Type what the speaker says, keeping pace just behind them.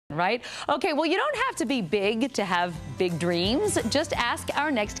Right? Okay, well, you don't have to be big to have big dreams. Just ask our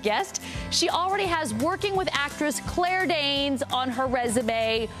next guest. She already has working with actress Claire Danes on her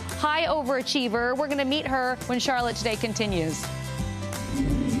resume. High overachiever. We're going to meet her when Charlotte Today continues.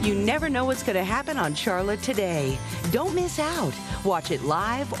 You never know what's going to happen on Charlotte Today. Don't miss out. Watch it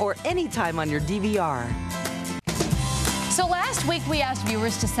live or anytime on your DVR. So last week we asked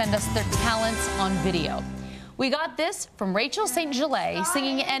viewers to send us their talents on video. We got this from Rachel St.Gelais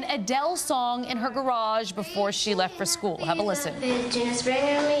singing an Adele song in her garage before she left for school. Have a listen.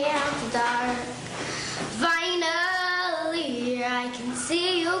 Finally, I can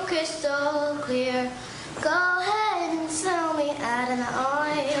see you crystal clear. Go ahead and sell me out and all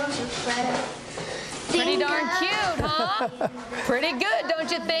I should play. Pretty darn cute, huh? Pretty good, don't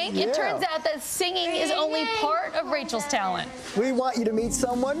you think? Yeah. It turns out that singing is only part of Rachel's talent. We want you to meet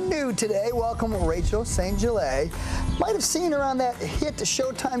someone new today. Welcome Rachel St.Gelais. Might have seen her on that hit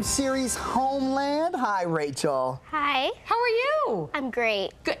Showtime series Homeland. Hi, Rachel. Hi. How are you? I'm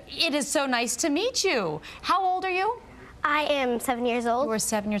great. Good. It is so nice to meet you. How old are you? I am 7 years old. You are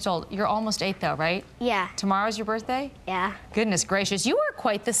 7 years old. You're almost 8 though, right? Yeah. Tomorrow's your birthday? Yeah. Goodness gracious, you are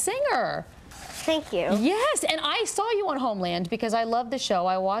quite the singer. Thank you. Yes, and I saw you on Homeland because I love the show.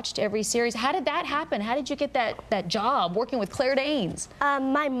 I watched every series. How did that happen? How did you get that job working with Claire Danes?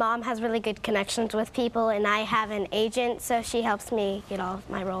 My mom has really good connections with people, and I have an agent, so she helps me get all of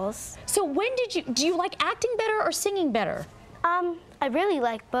my roles. So when do you like acting better or singing better? I really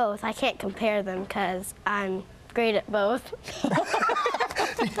like both. I can't compare them because I'm great at both.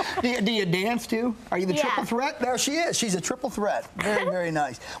 Do you dance too? Are you the Yeah. triple threat? There she is. She's a triple threat. Very, very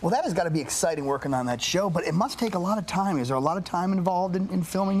nice. Well, that has got to be exciting working on that show, but it must take a lot of time. Is there a lot of time involved in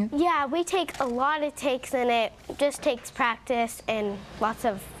filming it? Yeah, we take a lot of takes, and it just takes practice and lots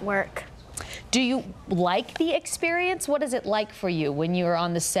of work. Do you like the experience? What is it like for you when you're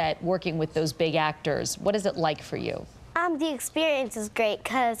on the set working with those big actors? What is it like for you? The experience is great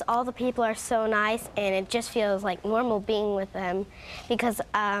because all the people are so nice, and it just feels like normal being with them because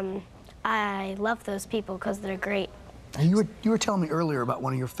I love those people because they're great. You were telling me earlier about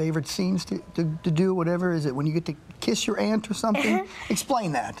one of your favorite scenes to do, whatever. Is it when you get to kiss your aunt or something?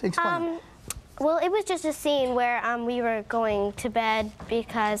 Explain that. Explain. Well, it was just a scene where we were going to bed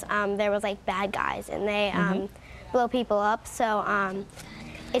because there was like bad guys and they blow people up. So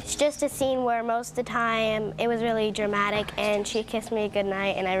it's just a scene where most of the time it was really dramatic, and she kissed me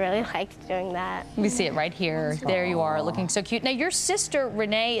goodnight, and I really liked doing that. We see it right here. There you are, looking so cute. Now, your sister,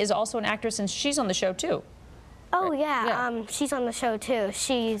 Renee, is also an actress, and she's on the show, too. Oh, right? yeah. She's on the show, too.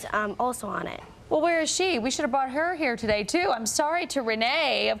 She's also on it. Well, where is she? We should have brought her here today, too. I'm sorry to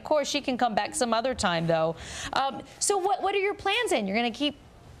Renee. Of course, she can come back some other time, though. So what are your plans, then? You're going to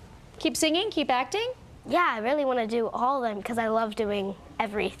keep singing, keep acting? Yeah, I really want to do all of them because I love doing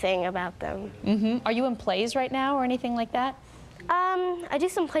everything about them. Are you in plays right now or anything like that? I do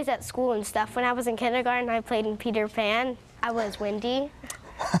some plays at school and stuff. When I was in kindergarten, I played in Peter Pan. I was Wendy.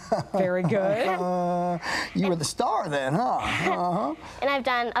 Very good. You were the star then, huh? And I've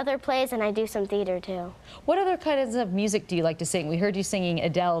done other plays, and I do some theater, too. What other kinds of music do you like to sing? We heard you singing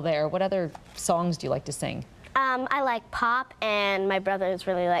Adele there. What other songs do you like to sing? I like pop, and my brothers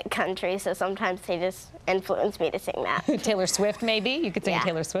really like country, so sometimes they just influence me to sing that. Taylor Swift, maybe? You could sing Yeah. a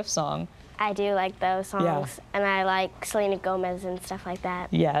Taylor Swift song. I do like those songs, and I like Selena Gomez and stuff like that.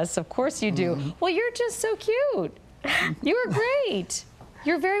 Yes, of course you do. Well, you're just so cute. You are great.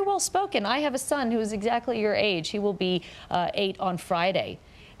 You're very well spoken. I have a son who is exactly your age. He will be 8 on Friday.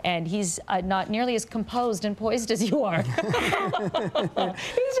 And he's not nearly as composed and poised as you are. He's not.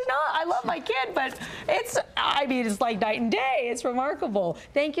 I love my kid, but I mean, it's like night and day. It's remarkable.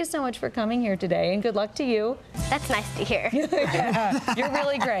 Thank you so much for coming here today, and good luck to you. That's nice to hear. Yeah, you're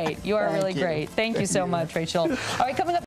really great. You are really great. Thank you so much, Rachel. All right, coming up.